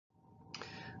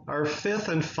Our fifth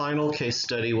and final case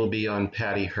study will be on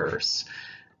Patty Hearst.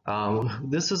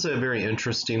 This is a very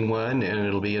interesting one, and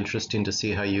it'll be interesting to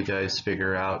see how you guys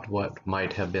figure out what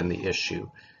might have been the issue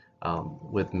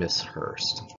with Miss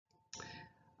Hearst.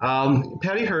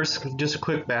 Patty Hearst, just a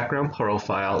quick background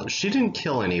profile. She didn't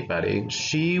kill anybody.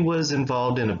 She was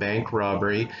involved in a bank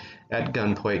robbery at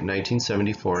gunpoint in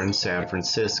 1974 in San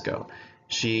Francisco.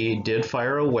 She did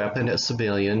fire a weapon at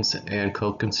civilians, and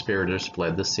co-conspirators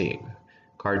fled the scene.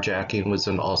 Carjacking was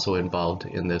also involved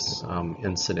in this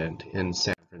incident in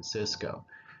San Francisco.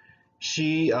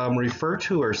 She referred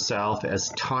to herself as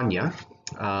Tanya.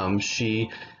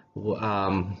 She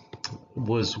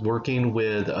was working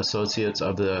with associates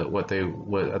of what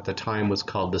at the time was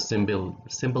called the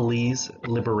Symbionese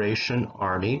Liberation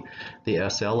Army, the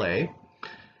SLA,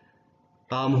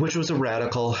 which was a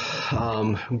radical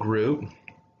group.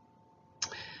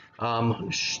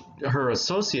 Her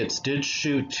associates did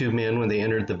shoot two men when they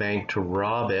entered the bank to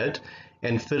rob it,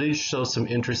 and footage shows some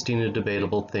interesting and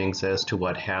debatable things as to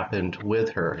what happened with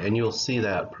her, and you'll see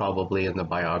that probably in the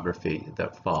biography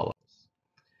that follows.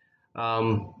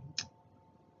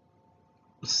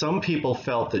 Some people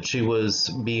felt that she was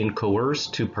being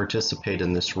coerced to participate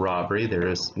in this robbery. There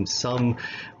is some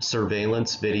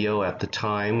surveillance video at the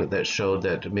time that showed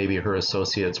that maybe her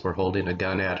associates were holding a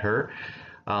gun at her.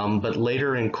 But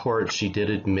later in court, she did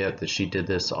admit that she did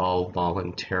this all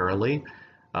voluntarily.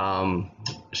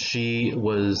 She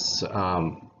was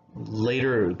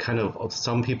later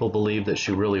some people believe that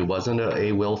she really wasn't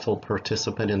a willful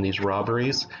participant in these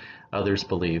robberies. Others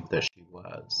believe that she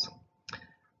was.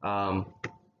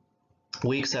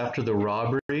 Weeks after the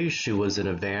robbery, she was in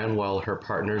a van while her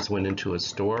partners went into a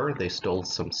store. They stole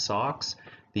some socks.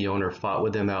 The owner fought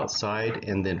with them outside,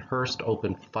 and then Hearst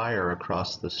opened fire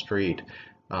across the street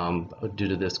due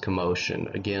to this commotion,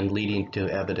 again leading to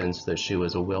evidence that she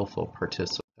was a willful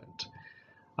participant.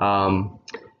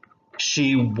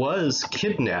 She was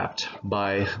kidnapped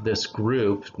by this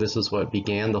group. This is what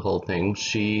began the whole thing.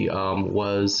 She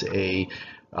was a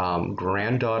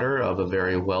granddaughter of a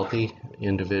very wealthy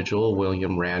individual,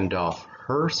 William Randolph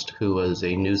Hearst, who was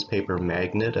a newspaper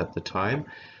magnate at the time.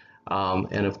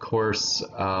 And of course,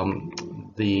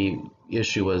 the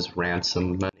issue was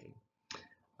ransom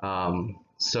money.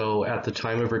 So at the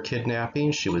time of her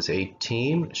kidnapping, she was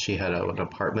 18. She had an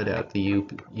apartment at the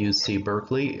UC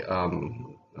Berkeley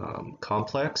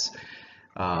complex.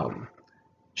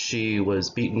 She was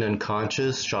beaten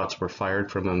unconscious. Shots were fired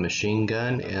from a machine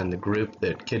gun, and the group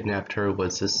that kidnapped her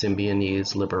was the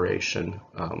Symbionese Liberation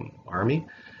Army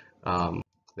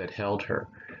that held her.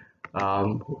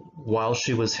 While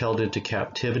she was held into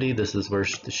captivity, this is where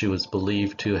she was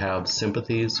believed to have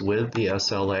sympathies with the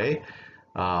SLA,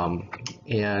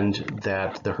 and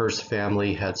that the Hearst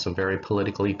family had some very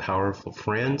politically powerful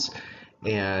friends,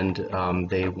 and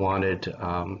they wanted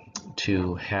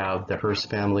to have the Hearst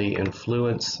family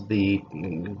influence the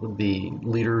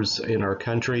leaders in our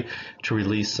country to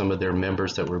release some of their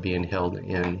members that were being held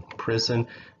in prison.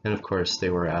 And of course, they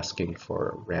were asking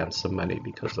for ransom money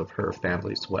because of her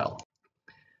family's wealth.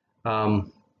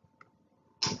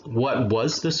 What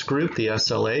was this group? The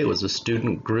SLA. It was a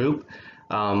student group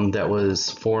that was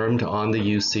formed on the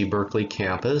UC Berkeley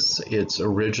campus. Its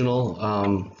original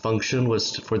function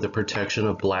was for the protection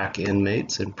of black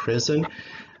inmates in prison,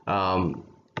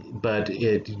 but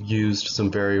it used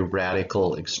some very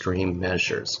radical, extreme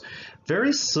measures.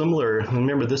 Very similar,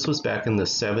 remember this was back in the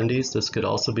 70s, this could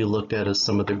also be looked at as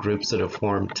some of the groups that have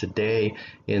formed today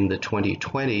in the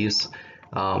 2020s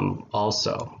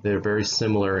also. They're very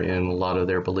similar in a lot of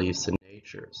their beliefs and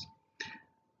natures.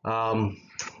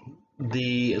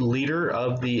 The leader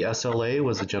of the SLA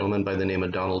was a gentleman by the name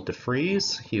of Donald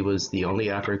DeFreeze. He was the only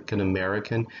African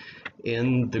American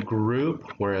in the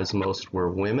group, whereas most were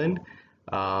women.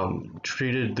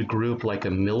 Treated the group like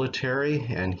a military,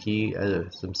 and he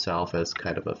himself as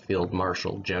kind of a field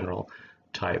marshal general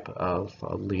type of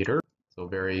leader. So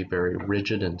very, very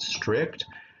rigid and strict.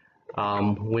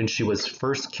 When she was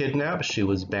first kidnapped, she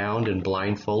was bound and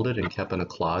blindfolded and kept in a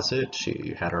closet.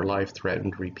 She had her life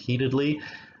threatened repeatedly.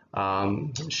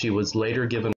 She was later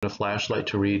given a flashlight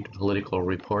to read political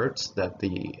reports that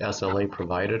the SLA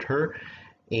provided her,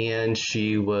 and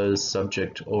she was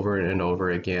subject over and over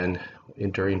again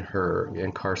during her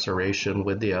incarceration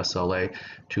with the SLA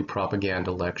to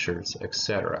propaganda lectures,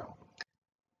 etc.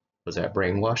 Was that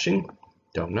brainwashing?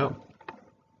 Don't know.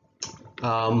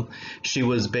 She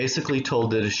was basically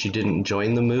told that if she didn't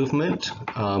join the movement,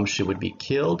 she would be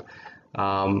killed.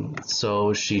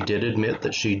 So she did admit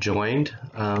that she joined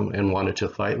and wanted to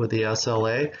fight with the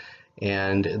SLA,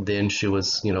 and then she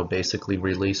was, basically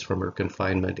released from her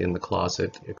confinement in the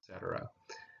closet, etc.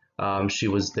 She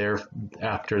was there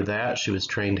after that. She was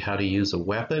trained how to use a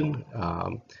weapon.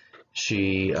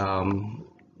 She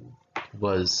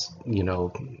was,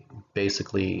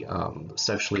 basically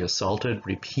sexually assaulted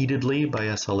repeatedly by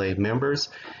SLA members,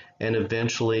 and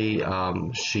eventually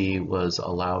she was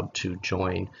allowed to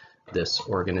join this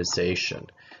organization.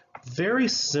 Very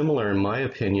similar, in my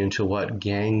opinion, to what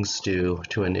gangs do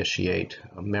to initiate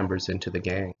members into the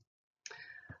gang.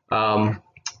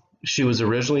 She was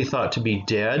originally thought to be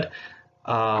dead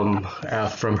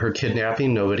from her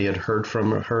kidnapping. Nobody had heard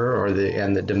from her,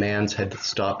 and the demands had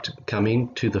stopped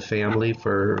coming to the family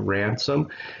for ransom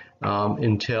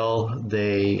until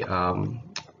they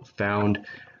found,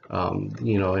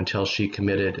 until she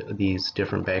committed these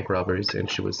different bank robberies, and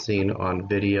she was seen on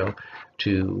video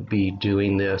to be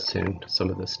doing this, and some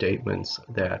of the statements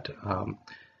that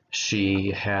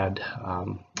she had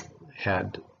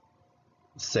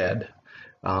said,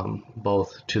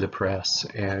 both to the press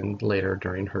and later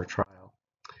during her trial.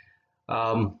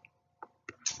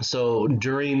 So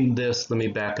during this, let me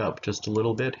back up just a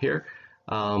little bit here.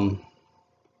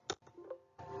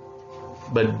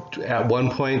 But at one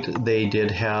point, they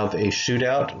did have a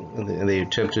shootout. They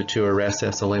attempted to arrest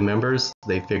SLA members.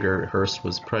 They figured Hearst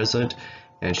was present,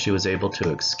 and she was able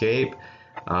to escape.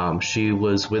 She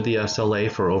was with the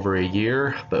SLA for over a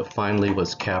year, but finally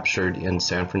was captured in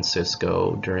San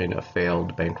Francisco during a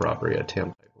failed bank robbery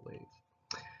attempt, I believe.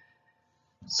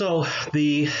 So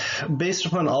based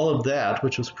upon all of that,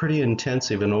 which was pretty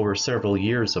intensive and over several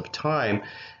years of time,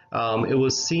 it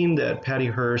was seen that Patty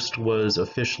Hearst was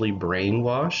officially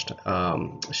brainwashed.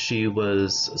 She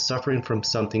was suffering from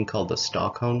something called the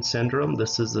Stockholm Syndrome.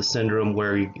 This is the syndrome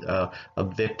where a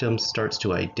victim starts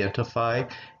to identify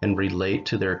and relate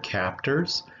to their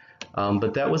captors.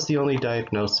 But that was the only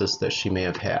diagnosis that she may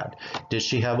have had. Did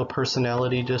she have a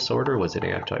personality disorder? Was it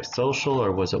antisocial,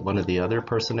 or was it one of the other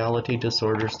personality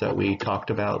disorders that we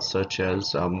talked about, such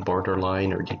as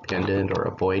borderline or dependent or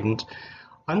avoidant?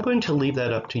 I'm going to leave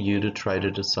that up to you to try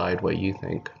to decide what you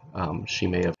think she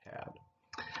may have had.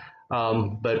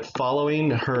 But following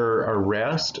her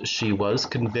arrest, she was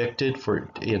convicted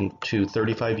into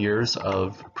 35 years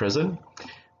of prison.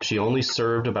 She only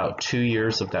served about 2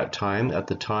 years of that time. At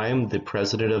the time, the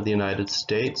President of the United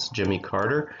States, Jimmy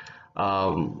Carter,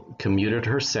 commuted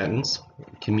her sentence.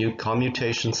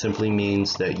 Commutation simply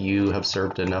means that you have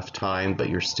served enough time, but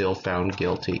you're still found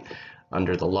guilty.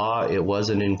 Under the law, it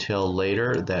wasn't until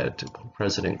later that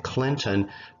President Clinton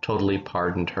totally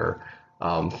pardoned her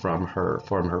from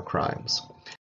her crimes.